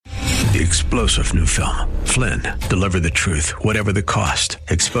the explosive new film, Flynn, Deliver the Truth, Whatever the Cost,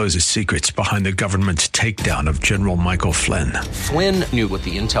 exposes secrets behind the government's takedown of General Michael Flynn. Flynn knew what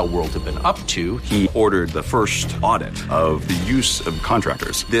the intel world had been up to. He ordered the first audit of the use of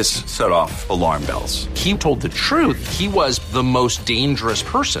contractors. This set off alarm bells. He told the truth. He was the most dangerous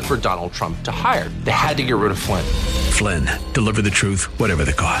person for Donald Trump to hire. They had to get rid of Flynn. Flynn, Deliver the Truth, Whatever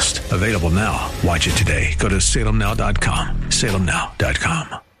the Cost. Available now. Watch it today. Go to salemnow.com.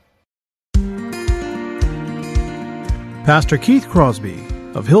 salemnow.com. Pastor Keith Crosby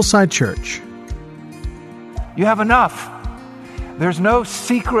of Hillside Church. You have enough. There's no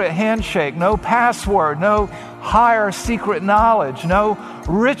secret handshake, no password, no higher secret knowledge, no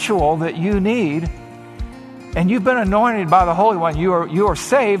ritual that you need. And you've been anointed by the Holy One. You are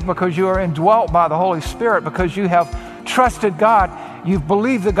saved because you are indwelt by the Holy Spirit, because you have trusted God. You've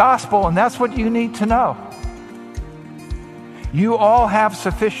believed the gospel, and that's what you need to know. You all have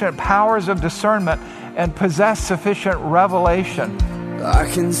sufficient powers of discernment and possess sufficient revelation. I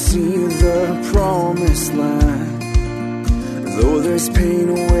can see the promised land, though there's pain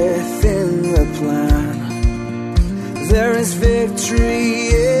within the plan. There is victory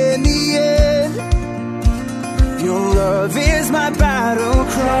in the end. Your love is my battle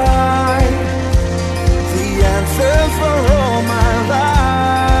cry, the answer for all my life.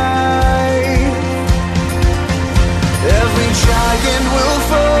 Every giant will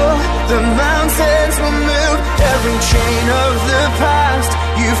fall, the mountains will move, every chain of the past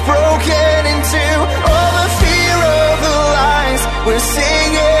you've broken into. All the fear of the lies, we're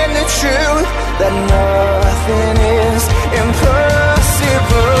singing the truth, that nothing is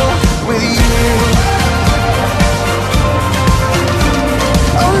impossible with you.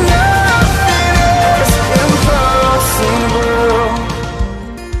 Oh, nothing is impossible.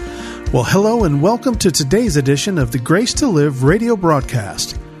 Well, hello and welcome to today's edition of the Grace to Live radio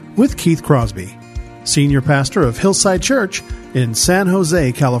broadcast with Keith Crosby, Senior Pastor of Hillside Church in San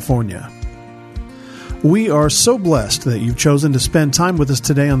Jose, California. We are so blessed that you've chosen to spend time with us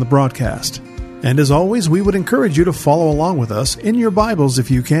today on the broadcast. And as always, we would encourage you to follow along with us in your Bibles if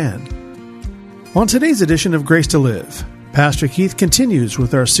you can. On today's edition of Grace to Live, Pastor Keith continues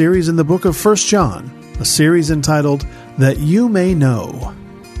with our series in the book of 1 John, a series entitled, That You May Know.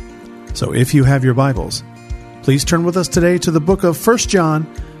 So if you have your Bibles, please turn with us today to the book of 1 John,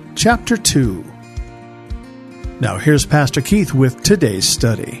 chapter 2. Now here's Pastor Keith with today's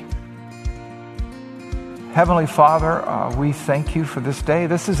study. Heavenly Father, we thank you for this day.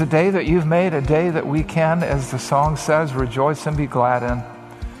 This is a day that you've made, a day that we can, as the song says, rejoice and be glad in.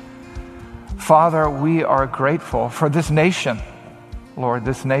 Father, we are grateful for this nation, Lord,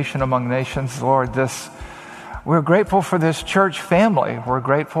 this nation among nations, Lord, we're grateful for this church family. We're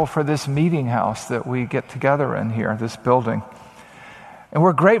grateful for this meeting house that we get together in here, this building. And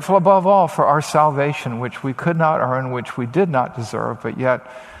we're grateful above all for our salvation, which we could not earn, which we did not deserve, but yet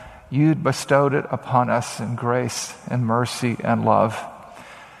you bestowed it upon us in grace and mercy and love.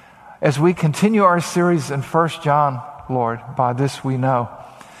 As we continue our series in 1 John, Lord, by this we know.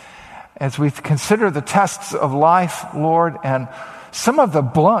 As we consider the tests of life, Lord, and some of the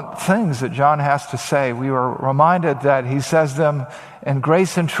blunt things that John has to say, we were reminded that he says them in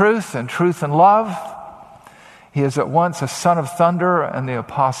grace and truth and love. He is at once a son of thunder and the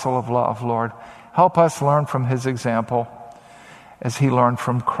apostle of love, Lord. Help us learn from his example as he learned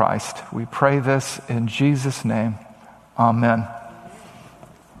from Christ. We pray this in Jesus' name. Amen.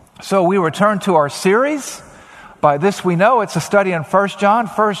 So we return to our series. By this we know it's a study in 1 John.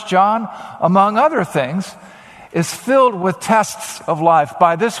 1 John, among other things, is filled with tests of life.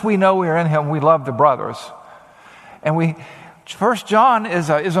 By this we know we are in him. We love the brothers. And 1 John is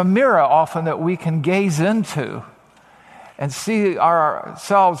a mirror often that we can gaze into and see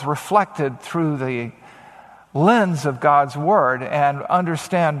ourselves reflected through the lens of God's Word and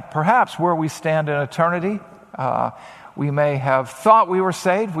understand perhaps where we stand in eternity. We may have thought we were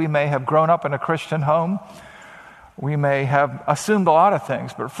saved. We may have grown up in a Christian home. We may have assumed a lot of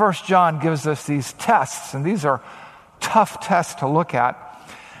things. But 1 John gives us these tests, and these are tough tests to look at.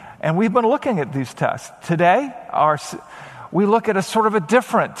 And we've been looking at these tests. Today, we look at a sort of a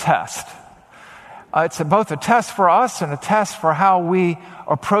different test. It's both a test for us and a test for how we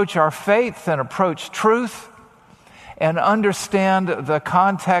approach our faith and approach truth and understand the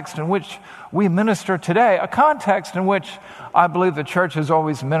context in which we minister today, a context in which I believe the church has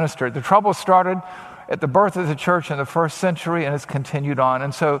always ministered. The trouble started at the birth of the church in the first century and has continued on.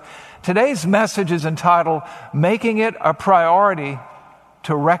 And so today's message is entitled, Making It a Priority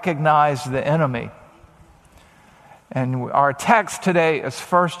to Recognize the Enemy. And our text today is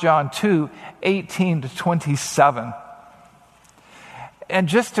 1 John 2, 18 to 27. And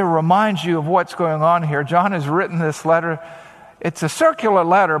just to remind you of what's going on here, John has written this letter. It's a circular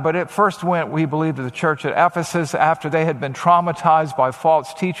letter, but it first went, we believe, to the church at Ephesus after they had been traumatized by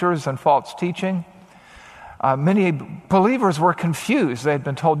false teachers and false teaching. Many believers were confused. They had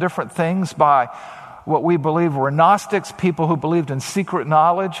been told different things by what we believe were Gnostics, people who believed in secret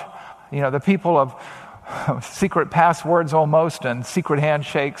knowledge, the people of secret passwords almost and secret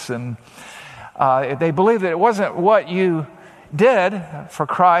handshakes. And they believed that it wasn't what you did for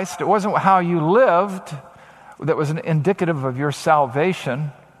Christ, it wasn't how you lived that was indicative of your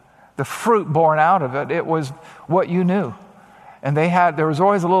salvation, the fruit born out of it. It was what you knew. And there was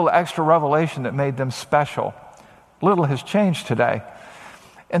always a little extra revelation that made them special. Little has changed today.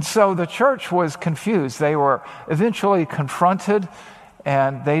 And so the church was confused. They were eventually confronted,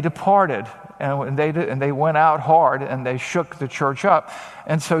 and they departed. And they went out hard, and they shook the church up.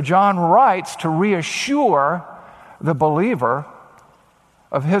 And so John writes to reassure the believer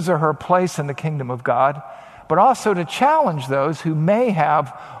of his or her place in the kingdom of God, but also to challenge those who may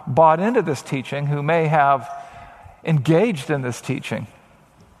have bought into this teaching, who may have engaged in this teaching.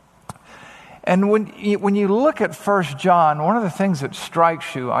 And when you look at 1 John, one of the things that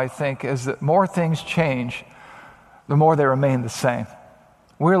strikes you, I think, is that more things change, the more they remain the same.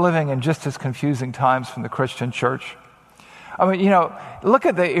 We're living in just as confusing times from the Christian church. I mean, look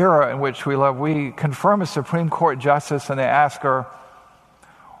at the era in which we live. We confirm a Supreme Court justice, and they ask her,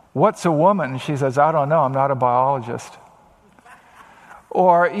 "What's a woman?" And she says, "I don't know, I'm not a biologist."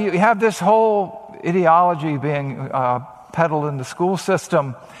 Or you have this whole ideology being peddled in the school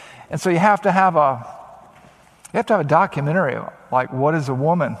system, and so you have to have a documentary like "What is a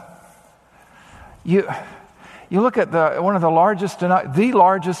woman?" You look at one of the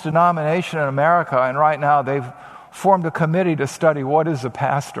largest denomination in America, and right now they've formed a committee to study what is a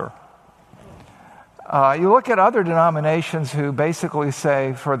pastor. You look at other denominations who basically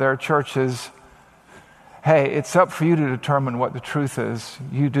say for their churches, hey, it's up for you to determine what the truth is.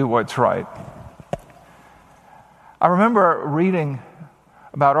 You do what's right. I remember reading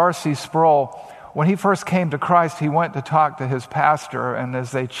about R.C. Sproul. When he first came to Christ, he went to talk to his pastor, and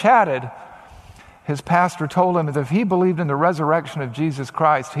as they chatted, his pastor told him that if he believed in the resurrection of Jesus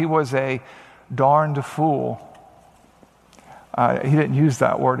Christ, he was a darned fool. He didn't use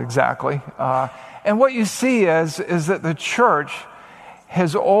that word exactly. And what you see is that the church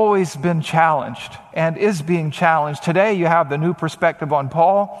has always been challenged and is being challenged. Today you have the new perspective on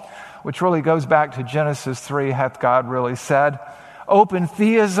Paul, which really goes back to Genesis 3, hath God really said? Open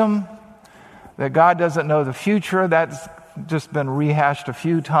theism, that God doesn't know the future. That's just been rehashed a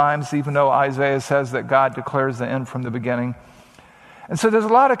few times, even though Isaiah says that God declares the end from the beginning. And so there's a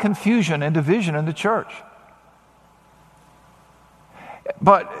lot of confusion and division in the church.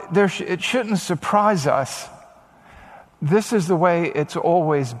 But it shouldn't surprise us. This is the way it's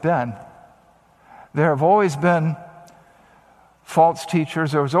always been. There have always been false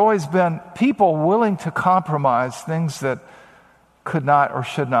teachers. There has always been people willing to compromise things that could not or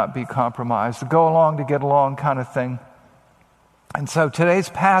should not be compromised. To go along to get along kind of thing. And so today's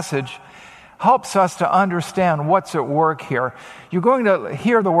passage helps us to understand what's at work here. You're going to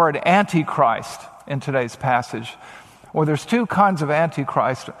hear the word Antichrist in today's passage. Well, there's two kinds of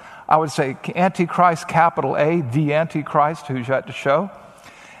Antichrist. I would say Antichrist, capital A, the Antichrist, who's yet to show.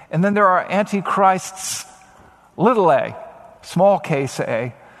 And then there are Antichrists, little a, small case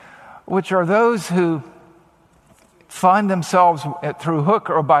a, which are those who find themselves through hook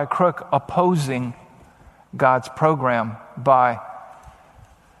or by crook opposing God's program by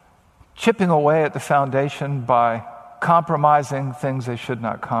chipping away at the foundation, by compromising things they should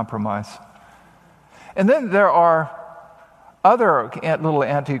not compromise. And then there are other little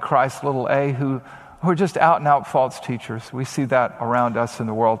Antichrist, little a, who are just out and out false teachers. We see that around us in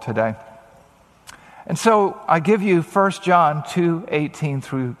the world today. And so I give you 1 John 2:18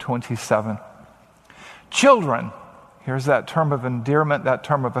 through 27. Children, here's that term of endearment, that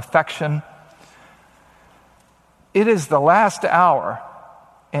term of affection. It is the last hour,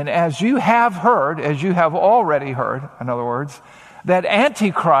 and as you have already heard, in other words, that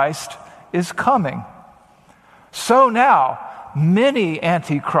Antichrist is coming. So now, many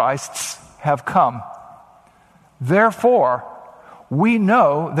Antichrists have come. Therefore, we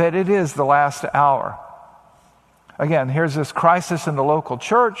know that it is the last hour. Again, here's this crisis in the local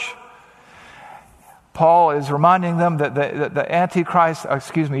church. Paul is reminding them that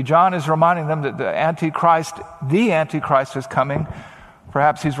John is reminding them that the Antichrist is coming.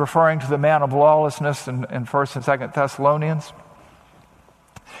 Perhaps he's referring to the man of lawlessness in 1st and 2nd Thessalonians.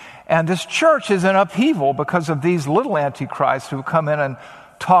 And this church is in upheaval because of these little antichrists who come in and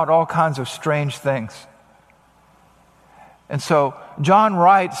taught all kinds of strange things. And so John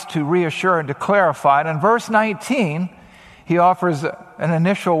writes to reassure and to clarify. And in verse 19, he offers an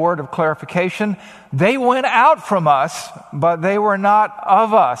initial word of clarification. They went out from us, but they were not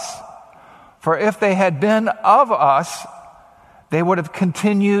of us. For if they had been of us, they would have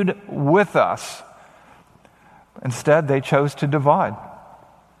continued with us. Instead, they chose to divide.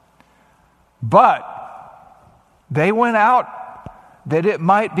 But they went out that it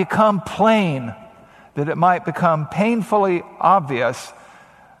might become plain, that it might become painfully obvious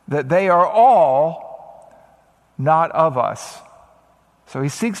that they are all not of us. So he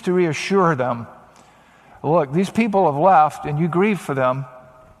seeks to reassure them. Look, these people have left and you grieve for them.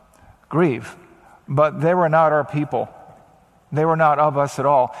 Grieve. But they were not our people. They were not of us at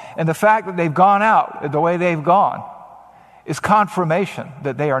all. And the fact that they've gone out the way they've gone is confirmation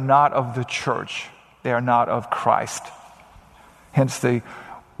that they are not of the church. They are not of Christ. Hence the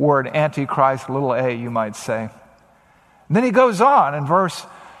word Antichrist, little a, you might say. And then he goes on in verse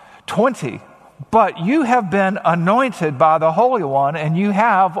 20. But you have been anointed by the Holy One, and you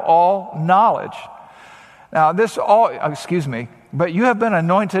have all knowledge. Now, but you have been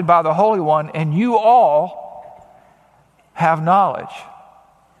anointed by the Holy One, and you all have knowledge.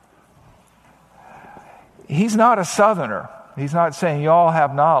 He's not a southerner. He's not saying you all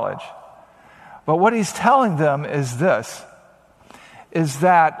have knowledge. But what he's telling them is this, is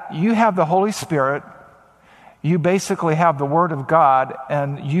that you have the Holy Spirit, you basically have the Word of God,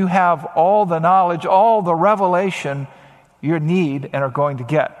 and you have all the knowledge, all the revelation you need and are going to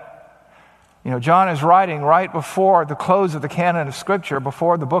get. You know, John is writing right before the close of the canon of Scripture,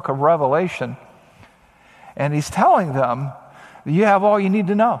 before the book of Revelation, and he's telling them that you have all you need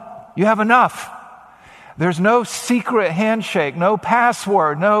to know. You have enough. There's no secret handshake, no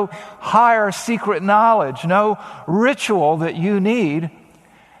password, no higher secret knowledge, no ritual that you need.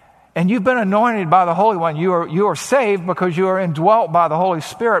 And you've been anointed by the Holy One. You are saved because you are indwelt by the Holy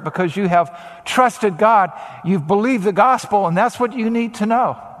Spirit, because you have trusted God. You've believed the gospel, and that's what you need to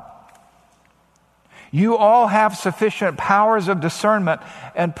know. You all have sufficient powers of discernment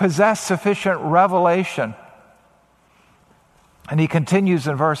and possess sufficient revelation. And he continues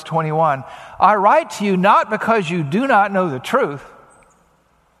in verse 21, I write to you not because you do not know the truth,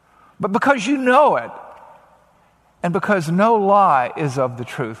 but because you know it, and because no lie is of the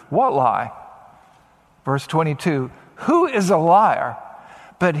truth. What lie? Verse 22, who is a liar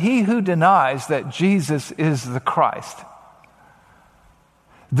but he who denies that Jesus is the Christ?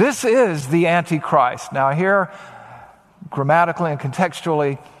 This is the Antichrist. Now here, grammatically and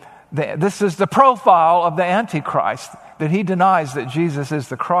contextually, this is the profile of the Antichrist, that he denies that Jesus is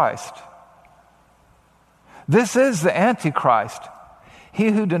the Christ. This is the Antichrist, he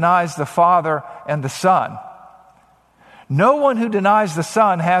who denies the Father and the Son. No one who denies the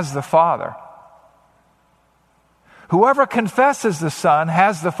Son has the Father. Whoever confesses the Son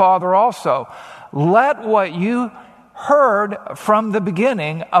has the Father also. Let what you heard from the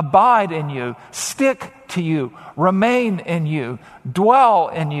beginning abide in you, stick to you, remain in you, dwell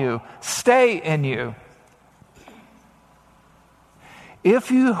in you, stay in you.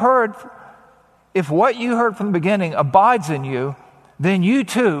 If what you heard from the beginning abides in you, then you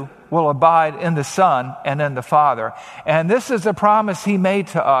too will abide in the Son and in the Father. And this is a promise he made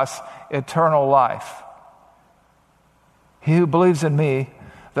to us, eternal life. He who believes in me,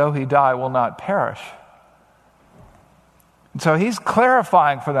 though he die, will not perish. And so he's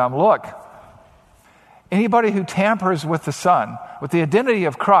clarifying for them, look, anybody who tampers with the Son, with the identity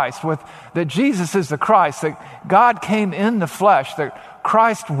of Christ, with that Jesus is the Christ, that God came in the flesh, that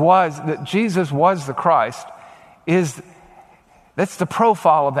Jesus was the Christ, that's the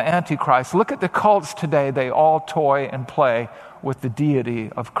profile of the Antichrist. Look at the cults today. They all toy and play with the deity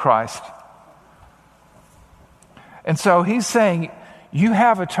of Christ. And so he's saying, you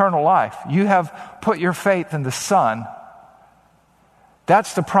have eternal life. You have put your faith in the Son.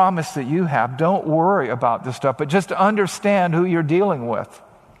 That's the promise that you have. Don't worry about this stuff, but just understand who you're dealing with.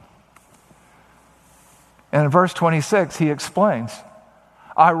 And in verse 26, he explains,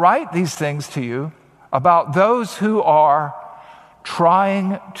 I write these things to you about those who are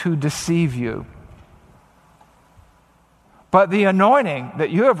trying to deceive you. But the anointing that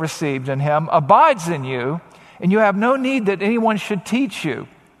you have received in him abides in you, and you have no need that anyone should teach you.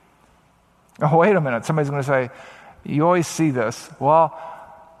 Oh, wait a minute. Somebody's going to say, you always see this. Well,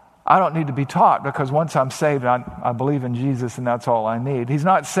 I don't need to be taught because once I'm saved, I believe in Jesus and that's all I need. He's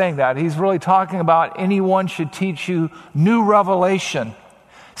not saying that. He's really talking about anyone should teach you new revelation,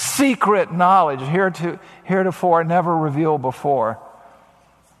 secret knowledge, heretofore never revealed before.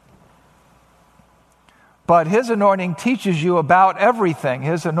 But his anointing teaches you about everything.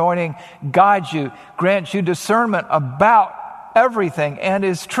 His anointing guides you, grants you discernment about everything and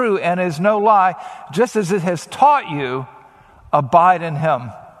is true and is no lie, just as it has taught you, abide in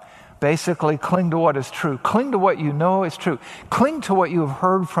him. Basically, cling to what is true. Cling to what you know is true. Cling to what you have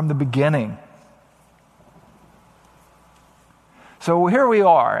heard from the beginning. So here we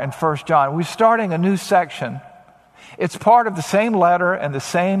are in 1 John. We're starting a new section. It's part of the same letter and the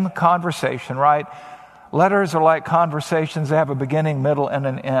same conversation, right? Letters are like conversations. They have a beginning, middle, and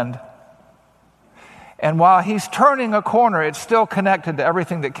an end. And while he's turning a corner, it's still connected to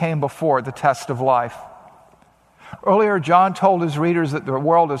everything that came before, the test of life. Earlier, John told his readers that the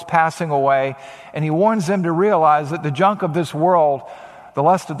world is passing away, and he warns them to realize that the junk of this world, the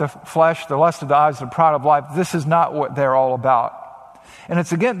lust of the flesh, the lust of the eyes, the pride of life, this is not what they're all about. And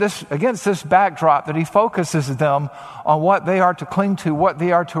it's against this backdrop that he focuses them on what they are to cling to, what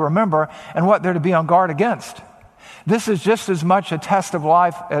they are to remember, and what they're to be on guard against. This is just as much a test of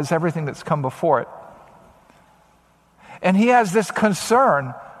life as everything that's come before it. And he has this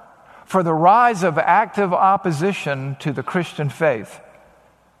concern for the rise of active opposition to the Christian faith.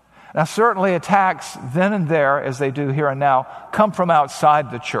 Now, certainly attacks then and there, as they do here and now, come from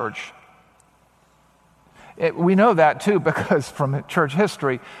outside the church. We know that too because from church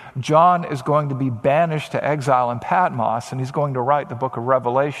history, John is going to be banished to exile in Patmos, and he's going to write the book of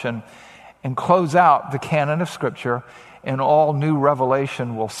Revelation and close out the canon of Scripture, and all new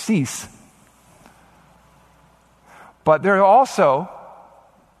revelation will cease. But there are also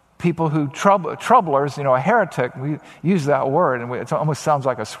people who troublers, a heretic. We use that word, and it almost sounds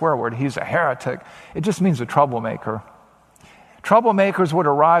like a swear word. He's a heretic. It just means a troublemaker. Troublemakers would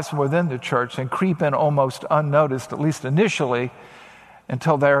arise from within the church and creep in almost unnoticed, at least initially,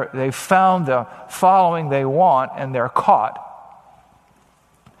 until they've found the following they want and they're caught.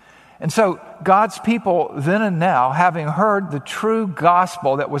 And so God's people then and now, having heard the true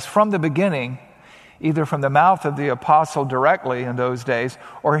gospel that was from the beginning, either from the mouth of the apostle directly in those days,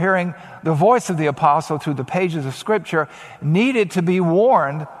 or hearing the voice of the apostle through the pages of Scripture, needed to be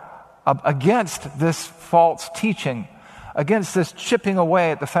warned against this false teaching, against this chipping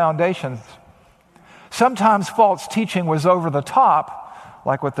away at the foundations. Sometimes false teaching was over the top,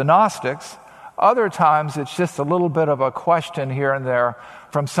 like with the Gnostics. Other times it's just a little bit of a question here and there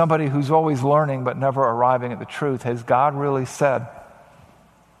from somebody who's always learning but never arriving at the truth. Has God really said?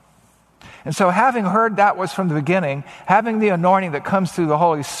 And so having heard that was from the beginning, having the anointing that comes through the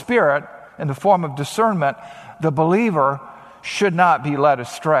Holy Spirit in the form of discernment, the believer should not be led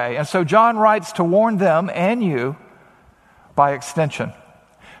astray. And so John writes to warn them and you by extension.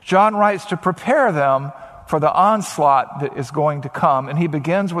 John writes to prepare them for the onslaught that is going to come. And he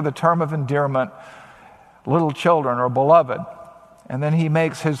begins with a term of endearment, little children or beloved. And then he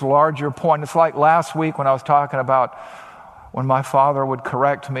makes his larger point. It's like last week when I was talking about when my father would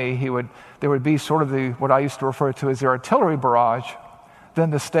correct me, there would be sort of what I used to refer to as the artillery barrage,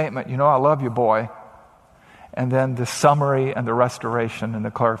 then the statement, I love you, boy, and then the summary and the restoration and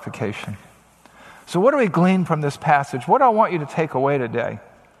the clarification. So what do we glean from this passage? What I want you to take away today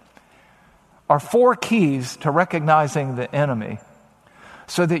are 4 keys to recognizing the enemy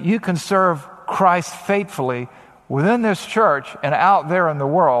so that you can serve Christ faithfully within this church and out there in the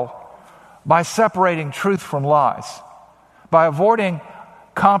world by separating truth from lies, by avoiding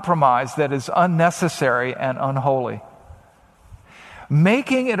compromise that is unnecessary and unholy.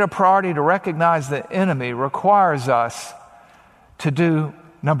 Making it a priority to recognize the enemy requires us to do,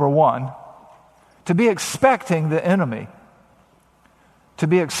 number 1, to be expecting the enemy. To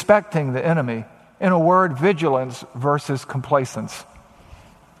be expecting the enemy. In a word, vigilance versus complacence.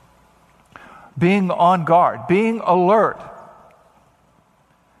 Being on guard, being alert.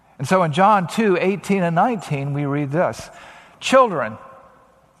 And so in John 2:18 and 19, we read this. Children,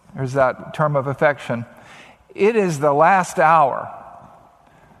 there's that term of affection. It is the last hour.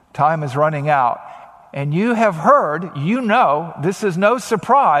 Time is running out. And you have heard, this is no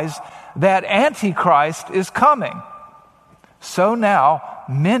surprise, that Antichrist is coming. So now,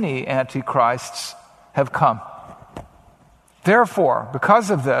 many Antichrists have come. Therefore, because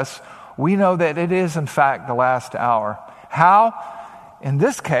of this, we know that it is in fact the last hour. How? In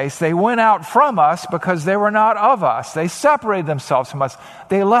this case, they went out from us because they were not of us. They separated themselves from us.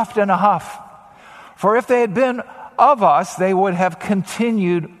 They left in a huff. For if they had been of us, they would have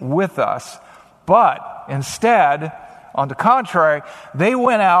continued with us. But instead, on the contrary, they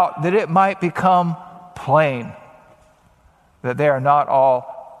went out that it might become plain that they are not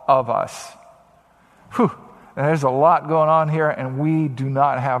all of us. Whew. There's a lot going on here, and we do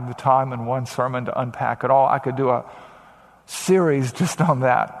not have the time in one sermon to unpack it all. I could do a series just on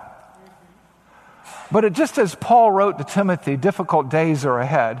that. But just as Paul wrote to Timothy, difficult days are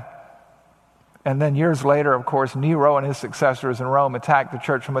ahead. And then years later, of course, Nero and his successors in Rome attacked the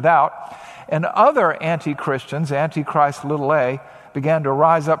church from without. And other anti-Christians, Antichrist little a, began to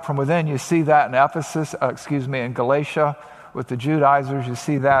rise up from within. You see that in in Galatia with the Judaizers. You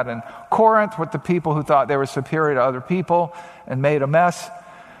see that in Corinth with the people who thought they were superior to other people and made a mess.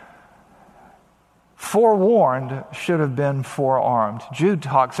 Forewarned should have been forearmed. Jude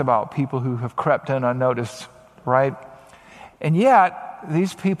talks about people who have crept in unnoticed, right? And yet,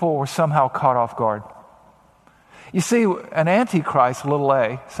 these people were somehow caught off guard. You see, an antichrist, little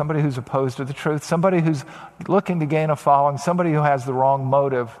a, somebody who's opposed to the truth, somebody who's looking to gain a following, somebody who has the wrong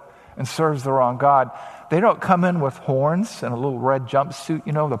motive and serves the wrong God, they don't come in with horns and a little red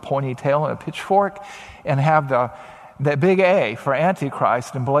jumpsuit, the pointy tail and a pitchfork, and have the big A for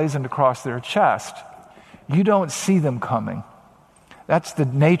Antichrist emblazoned across their chest. You don't see them coming. That's the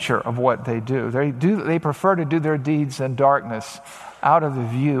nature of what they do. They prefer to do their deeds in darkness, out of the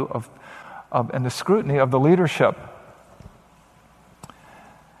view of and the scrutiny of the leadership.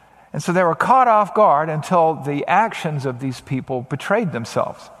 And so they were caught off guard until the actions of these people betrayed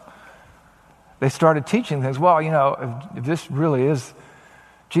themselves. They started teaching things. Well, if this really is,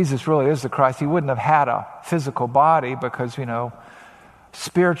 Jesus really is the Christ, he wouldn't have had a physical body because,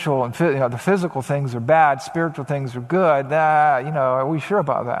 spiritual and the physical things are bad, spiritual things are good. Are we sure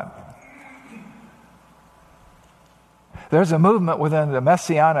about that? There's a movement within the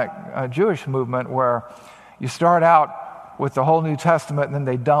Messianic Jewish movement where you start out with the whole New Testament and then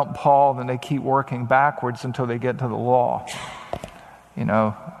they dump Paul and then they keep working backwards until they get to the law.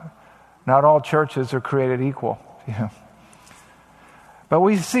 Not all churches are created equal. But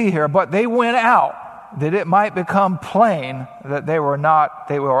we see here, but they went out that it might become plain that they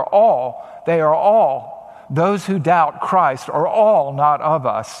are all, those who doubt Christ are all not of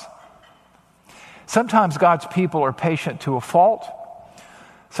us. Sometimes God's people are patient to a fault.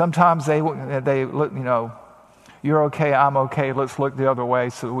 Sometimes they look, you're okay, I'm okay, let's look the other way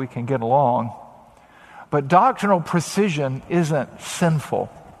so that we can get along. But doctrinal precision isn't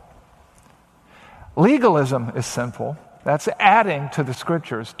sinful. Legalism is sinful. That's adding to the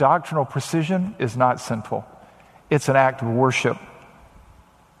scriptures. Doctrinal precision is not sinful. It's an act of worship.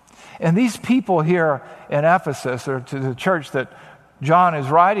 And these people here in Ephesus, or to the church that John is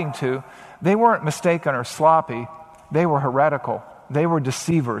writing to, they weren't mistaken or sloppy. They were heretical. They were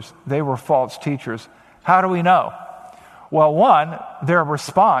deceivers. They were false teachers. How do we know? Well, one, their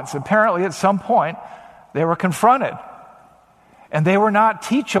response. Apparently at some point, they were confronted. And they were not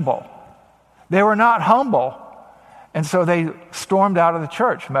teachable. They were not humble. And so they stormed out of the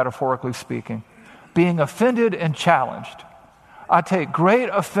church, metaphorically speaking, being offended and challenged. I take great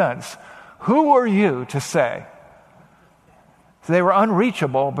offense. Who are you to say? They were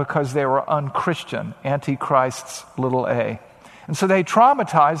unreachable because they were unchristian, antichrists, little a. And so they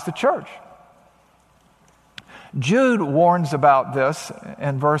traumatized the church. Jude warns about this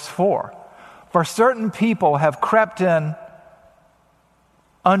in verse 4. For certain people have crept in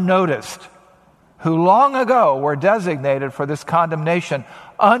unnoticed, who long ago were designated for this condemnation,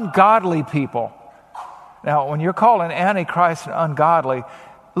 ungodly people. Now, when you're called an antichrist and ungodly,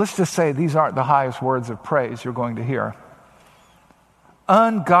 let's just say these aren't the highest words of praise you're going to hear.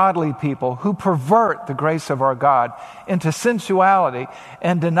 Ungodly people who pervert the grace of our God into sensuality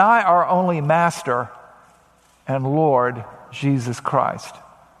and deny our only Master and Lord, Jesus Christ.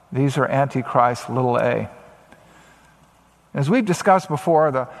 These are Antichrist, little a. As we've discussed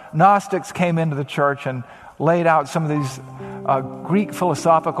before, the Gnostics came into the church and laid out some of these Greek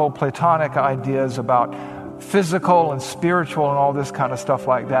philosophical Platonic ideas about physical and spiritual and all this kind of stuff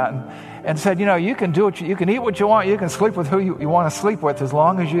like that, and said, you can do you can eat what you want, you can sleep with who you want to sleep with as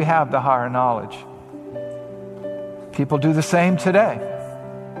long as you have the higher knowledge. People do the same today.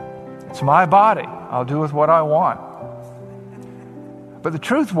 It's my body. I'll do with what I want. But the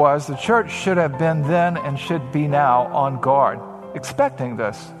truth was, the church should have been then and should be now on guard, expecting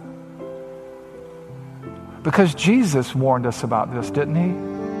this. Because Jesus warned us about this, didn't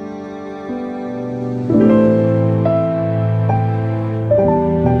he?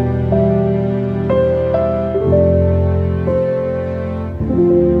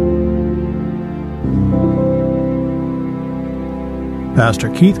 Pastor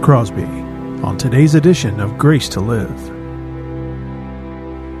Keith Crosby on today's edition of Grace to Live.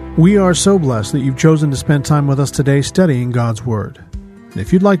 We are so blessed that you've chosen to spend time with us today studying God's Word. And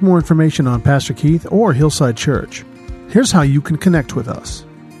if you'd like more information on Pastor Keith or Hillside Church, here's how you can connect with us.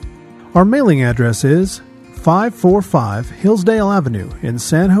 Our mailing address is 545 Hillsdale Avenue in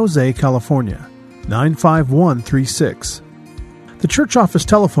San Jose, California, 95136. The church office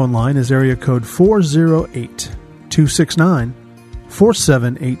telephone line is area code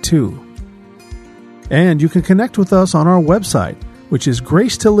 408-269-4782. And you can connect with us on our website, which is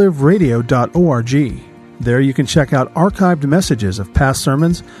gracetoliveradio.org. There you can check out archived messages of past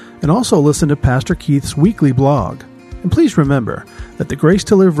sermons and also listen to Pastor Keith's weekly blog. And please remember that the Grace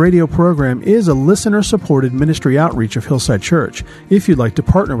to Live radio program is a listener-supported ministry outreach of Hillside Church if you'd like to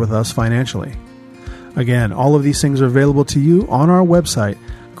partner with us financially. Again, all of these things are available to you on our website,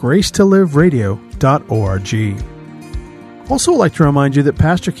 gracetoliveradio.org. Also, I'd like to remind you that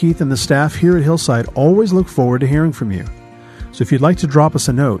Pastor Keith and the staff here at Hillside always look forward to hearing from you. So if you'd like to drop us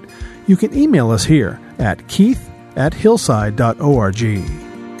a note, you can email us here at keith@hillside.org.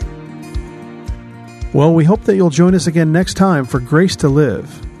 Well, we hope that you'll join us again next time for Grace to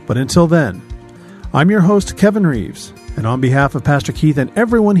Live. But until then, I'm your host, Kevin Reeves, and on behalf of Pastor Keith and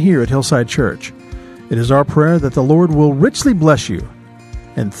everyone here at Hillside Church, it is our prayer that the Lord will richly bless you.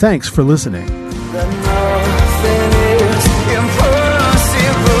 And thanks for listening.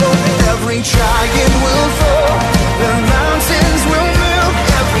 Every giant will fall, the mountains will move,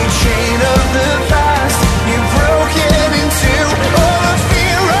 every chain of the past you've broken into. All the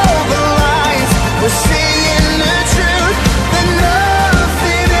fear, all the lies, we're seeing the truth, that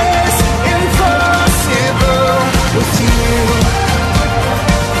nothing is impossible with you.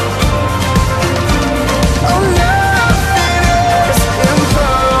 Oh, nothing is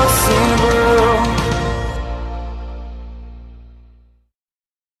impossible.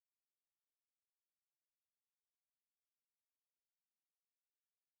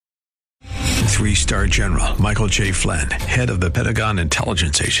 3-star General Michael J. Flynn, head of the Pentagon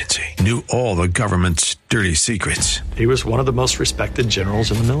Intelligence Agency, knew all the government's dirty secrets. He was one of the most respected generals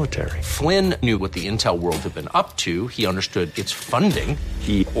in the military. Flynn knew what the intel world had been up to. He understood its funding.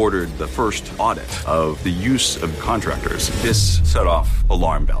 He ordered the first audit of the use of contractors. This set off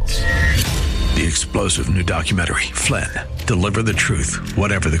alarm bells. The explosive new documentary, Flynn, Deliver the Truth,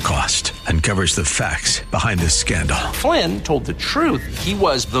 Whatever the Cost, uncovers the facts behind this scandal. Flynn told the truth. He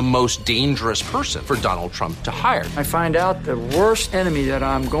was the most dangerous person for Donald Trump to hire. I find out the worst enemy that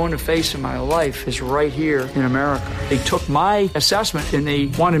I'm going to face in my life is right here in America. They took my assessment and they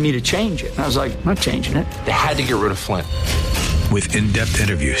wanted me to change it. And I was like, I'm not changing it. They had to get rid of Flynn. With in-depth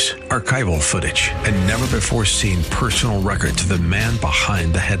interviews, archival footage, and never-before-seen personal records of the man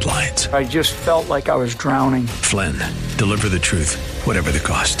behind the headlines. I just felt like I was drowning. Flynn, Deliver the Truth, Whatever the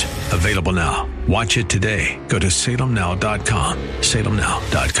Cost. Available now. Watch it today. Go to salemnow.com.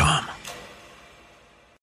 salemnow.com.